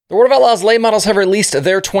The World of Outlaws late models have released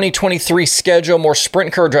their 2023 schedule. More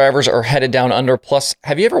sprint car drivers are headed down under. Plus,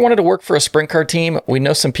 have you ever wanted to work for a sprint car team? We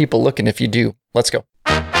know some people looking if you do. Let's go.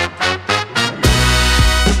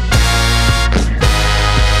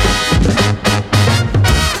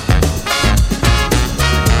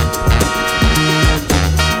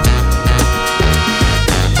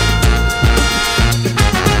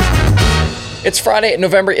 It's Friday,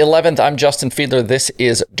 November 11th. I'm Justin Fiedler. This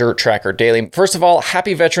is Dirt Tracker Daily. First of all,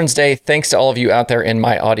 happy Veterans Day. Thanks to all of you out there in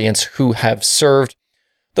my audience who have served.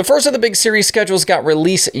 The first of the big series schedules got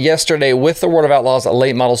released yesterday with the World of Outlaws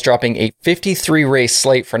late models dropping a 53 race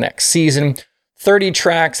slate for next season. 30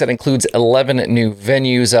 tracks that includes 11 new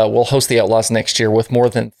venues. Will host the Outlaws next year with more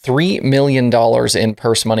than $3 million in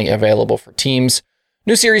purse money available for teams.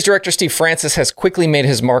 New series director Steve Francis has quickly made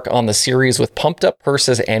his mark on the series with pumped up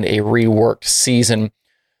purses and a reworked season.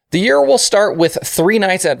 The year will start with 3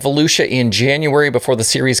 nights at Volusia in January before the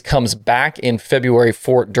series comes back in February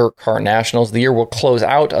for Dirt Car Nationals. The year will close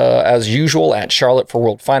out as usual at Charlotte for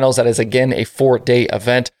World Finals. That is again a 4-day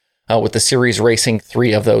event with the series racing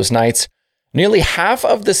 3 of those nights. Nearly half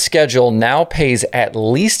of the schedule now pays at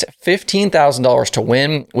least $15,000 to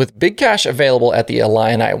win, with big cash available at the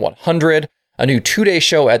Illini 100. A new 2-day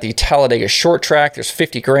show at the Talladega Short Track. There's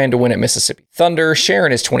 $50,000 to win at Mississippi Thunder.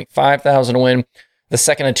 Sharon is $25,000 to win. The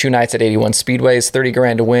second of 2 nights at 81 Speedway is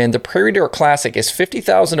 $30,000 to win. The Prairie Dirt Classic is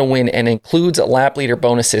 $50,000 to win and includes lap leader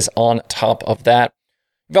bonuses on top of that.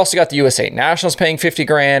 You've also got the USA Nationals paying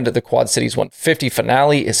 $50,000. The Quad Cities 150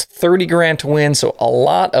 finale is $30,000 to win. So a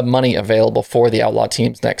lot of money available for the Outlaw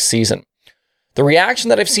teams next season. The reaction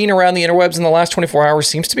that I've seen around the interwebs in the last 24 hours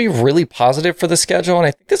seems to be really positive for the schedule, and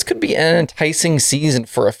I think this could be an enticing season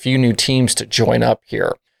for a few new teams to join up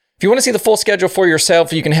here. If you want to see the full schedule for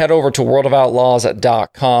yourself, you can head over to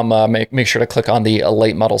worldofoutlaws.com. Make sure to click on the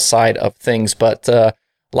late model side of things, but a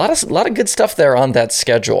lot of good stuff there on that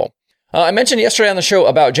schedule. I mentioned yesterday on the show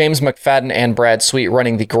about James McFadden and Brad Sweet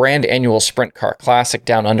running the Grand Annual Sprint Car Classic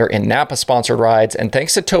down under in Napa-sponsored rides, and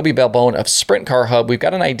thanks to Toby Balbone of Sprint Car Hub, we've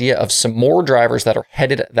got an idea of some more drivers that are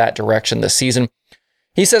headed that direction this season.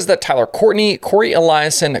 He says that Tyler Courtney, Corey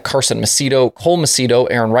Eliason, Carson Macedo, Cole Macedo,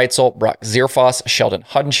 Aaron Reitzel, Brock Zierfoss, Sheldon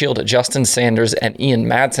Hudenshield, Justin Sanders, and Ian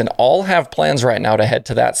Madsen all have plans right now to head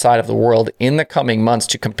to that side of the world in the coming months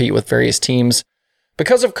to compete with various teams.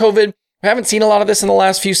 Because of COVID, we haven't seen a lot of this in the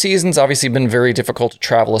last few seasons. Obviously, been very difficult to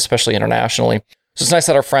travel, especially internationally. So it's nice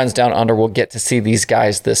that our friends down under will get to see these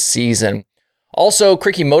guys this season. Also,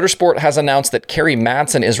 Cricky Motorsport has announced that Kerry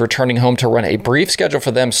Madsen is returning home to run a brief schedule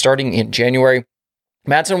for them starting in January.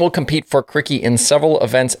 Madsen will compete for Cricky in several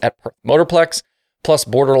events at Perth Motorplex, plus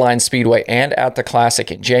Borderline Speedway and at the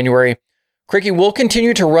Classic in January. Cricky will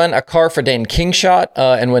continue to run a car for Dan Kingshot,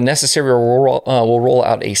 and when necessary, will roll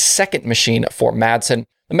out a second machine for Madsen.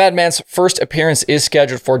 The Madman's first appearance is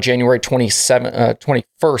scheduled for January 21st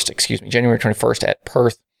at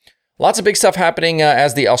Perth. Lots of big stuff happening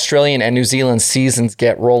as the Australian and New Zealand seasons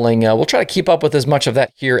get rolling. We'll try to keep up with as much of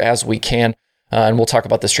that here as we can, and we'll talk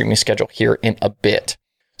about the streaming schedule here in a bit.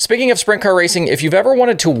 Speaking of sprint car racing, if you've ever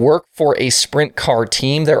wanted to work for a sprint car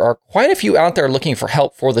team, there are quite a few out there looking for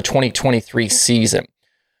help for the 2023 season.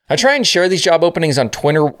 I try and share these job openings on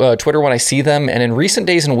Twitter when I see them, and in recent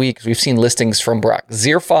days and weeks, we've seen listings from Brock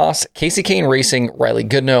Zierfoss, Casey Kane Racing, Riley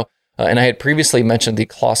Goodnow, and I had previously mentioned the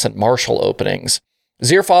Clausen Marshall openings.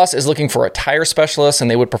 Zierfoss is looking for a tire specialist,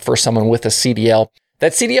 and they would prefer someone with a CDL.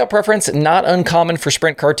 That CDL preference, not uncommon for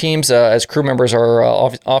sprint car teams, as crew members are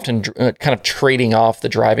often kind of trading off the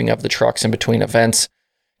driving of the trucks in between events.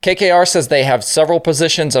 KKR says they have several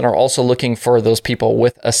positions and are also looking for those people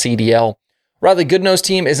with a CDL. Riley Goodnow's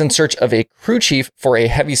team is in search of a crew chief for a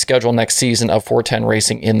heavy schedule next season of 410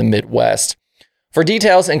 racing in the Midwest. For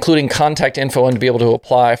details, including contact info and to be able to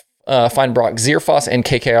apply, find Brock Zierfoss and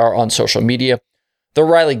KKR on social media. The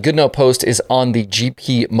Riley Goodnow post is on the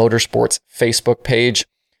GP Motorsports Facebook page.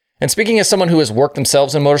 And speaking as someone who has worked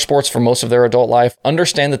themselves in motorsports for most of their adult life,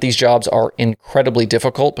 understand that these jobs are incredibly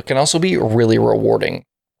difficult, but can also be really rewarding.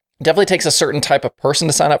 It definitely takes a certain type of person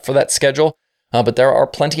to sign up for that schedule, but there are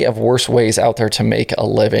plenty of worse ways out there to make a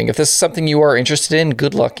living. If this is something you are interested in,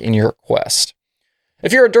 good luck in your quest.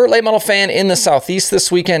 If you're a dirt late model fan in the Southeast this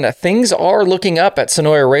weekend, things are looking up at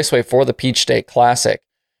Sonoya Raceway for the Peach State Classic.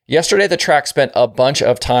 Yesterday, the track spent a bunch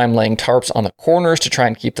of time laying tarps on the corners to try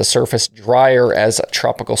and keep the surface drier as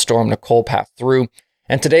Tropical Storm Nicole passed through.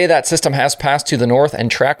 And today, that system has passed to the north and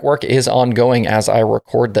track work is ongoing as I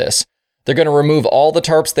record this. They're going to remove all the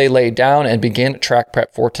tarps they laid down and begin track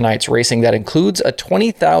prep for tonight's racing. That includes a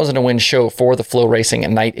 $20,000 to win show for the Flow Racing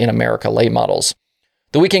and Night in America late models.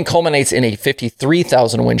 The weekend culminates in a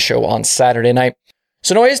 $53,000 win show on Saturday night.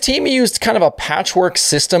 Sonoya's team used kind of a patchwork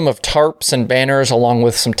system of tarps and banners along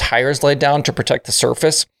with some tires laid down to protect the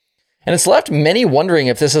surface. And it's left many wondering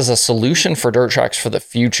if this is a solution for dirt tracks for the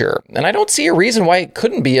future. And I don't see a reason why it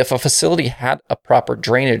couldn't be if a facility had a proper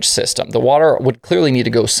drainage system. The water would clearly need to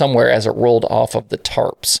go somewhere as it rolled off of the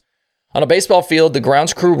tarps. On a baseball field, the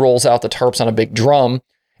grounds crew rolls out the tarps on a big drum.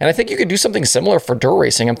 And I think you could do something similar for dirt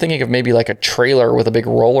racing. I'm thinking of maybe like a trailer with a big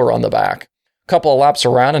roller on the back. A couple of laps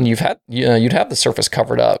around and you'd have the surface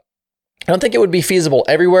covered up. I don't think it would be feasible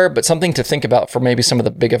everywhere, but something to think about for maybe some of the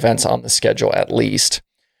big events on the schedule at least.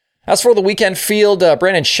 As for the weekend field,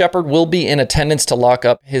 Brandon Sheppard will be in attendance to lock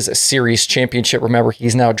up his series championship. Remember,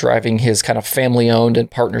 he's now driving his kind of family-owned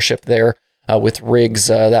and partnership there with Riggs,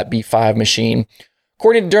 that B5 machine.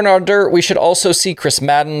 According to Dirt on Dirt, we should also see Chris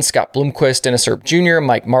Madden, Scott Bloomquist, Dennis Erb Jr.,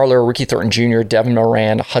 Mike Marlar, Ricky Thornton Jr., Devin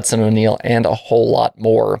Moran, Hudson O'Neal, and a whole lot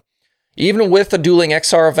more. Even with the dueling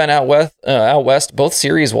XR event out west, both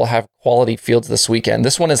series will have quality fields this weekend.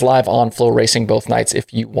 This one is live on Flow Racing both nights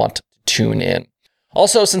if you want to tune in.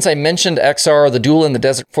 Also, since I mentioned XR, the duel in the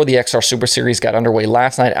desert for the XR Super Series got underway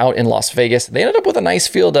last night out in Las Vegas. They ended up with a nice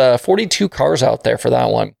field, 42 cars out there for that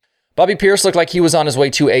one. Bobby Pierce looked like he was on his way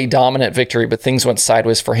to a dominant victory, but things went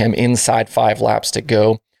sideways for him inside 5 laps to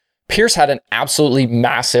go. Pierce had an absolutely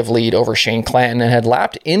massive lead over Shane Clanton and had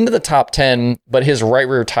lapped into the top 10, but his right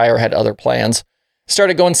rear tire had other plans.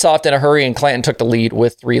 Started going soft in a hurry, and Clanton took the lead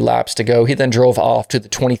with 3 laps to go. He then drove off to the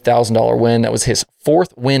 $20,000 win. That was his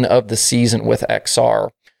 4th win of the season with XR.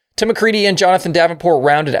 Tim McCready and Jonathan Davenport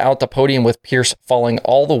rounded out the podium with Pierce falling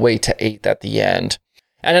all the way to 8th at the end.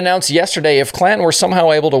 And announced yesterday if Clanton were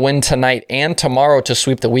somehow able to win tonight and tomorrow to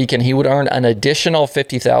sweep the weekend, he would earn an additional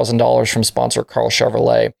 $50,000 from sponsor Carl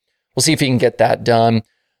Chevrolet. We'll see if he can get that done.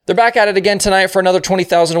 They're back at it again tonight for another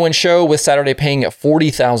 $20,000 to win show, with Saturday paying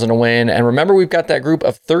 $40,000 to win. And remember, we've got that group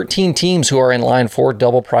of 13 teams who are in line for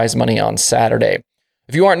double prize money on Saturday.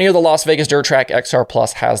 If you aren't near the Las Vegas Dirt Track, XR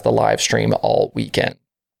Plus has the live stream all weekend.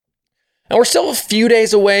 And we're still a few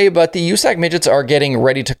days away, but the USAC Midgets are getting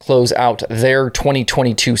ready to close out their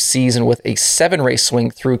 2022 season with a 7-race swing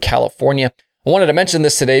through California. I wanted to mention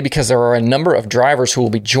this today because there are a number of drivers who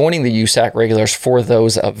will be joining the USAC regulars for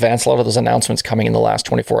those events. A lot of those announcements coming in the last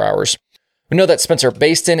 24 hours. We know that Spencer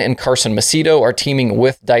Baston and Carson Macedo are teaming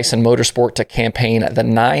with Dyson Motorsport to campaign the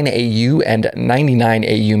 9AU and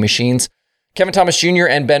 99AU machines. Kevin Thomas Jr.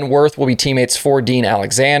 and Ben Worth will be teammates for Dean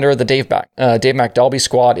Alexander. The Dave McDalby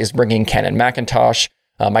squad is bringing Cannon McIntosh,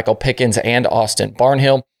 Michael Pickens, and Austin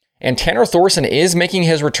Barnhill. And Tanner Thorson is making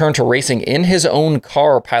his return to racing in his own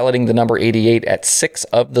car, piloting the number 88 at 6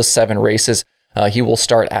 of the 7 races. He will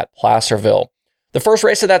start at Placerville. The first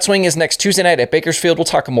race of that swing is next Tuesday night at Bakersfield. We'll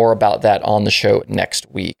talk more about that on the show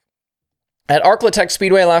next week. At Arclatech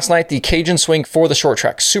Speedway last night, the Cajun swing for the Short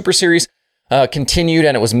Track Super Series continued,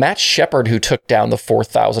 and it was Matt Shepard who took down the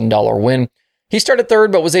 $4,000 win. He started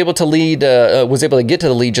third, but was able to get to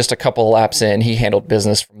the lead just a couple of laps in. He handled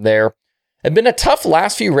business from there. It had been a tough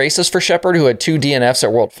last few races for Shepard, who had 2 DNFs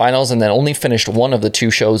at World Finals and then only finished one of the 2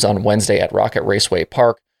 shows on Wednesday at Rocket Raceway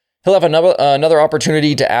Park. He'll have another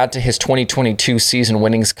opportunity to add to his 2022 season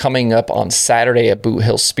winnings coming up on Saturday at Boot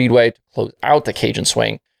Hill Speedway to close out the Cajun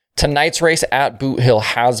swing. Tonight's race at Boot Hill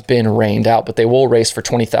has been rained out, but they will race for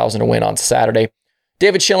 $20,000 to win on Saturday.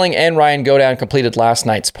 David Schilling and Ryan Godown completed last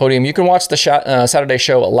night's podium. You can watch the Saturday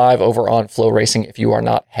show live over on Flow Racing if you are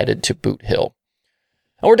not headed to Boot Hill.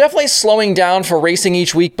 And we're definitely slowing down for racing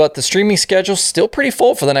each week, but the streaming schedule's still pretty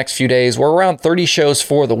full for the next few days. We're around 30 shows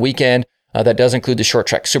for the weekend. That does include the Short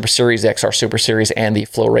Track Super Series, the XR Super Series, and the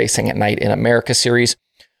Flow Racing at Night in America series.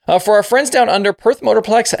 For our friends down under, Perth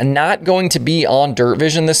Motorplex not going to be on Dirt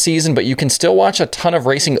Vision this season, but you can still watch a ton of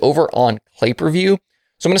racing over on Clay-Per-View.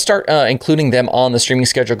 So I'm going to start including them on the streaming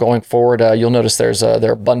schedule going forward. You'll notice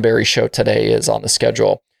their Bunbury show today is on the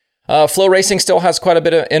schedule. Flow Racing still has quite a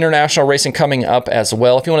bit of international racing coming up as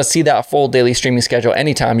well. If you want to see that full daily streaming schedule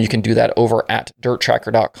anytime, you can do that over at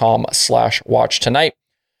dirttracker.com/watch tonight.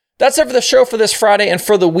 That's it for the show for this Friday and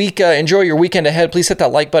for the week. Enjoy your weekend ahead. Please hit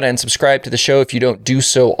that like button and subscribe to the show if you don't do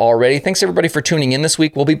so already. Thanks everybody for tuning in this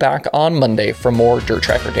week. We'll be back on Monday for more Dirt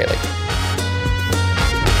Tracker Daily.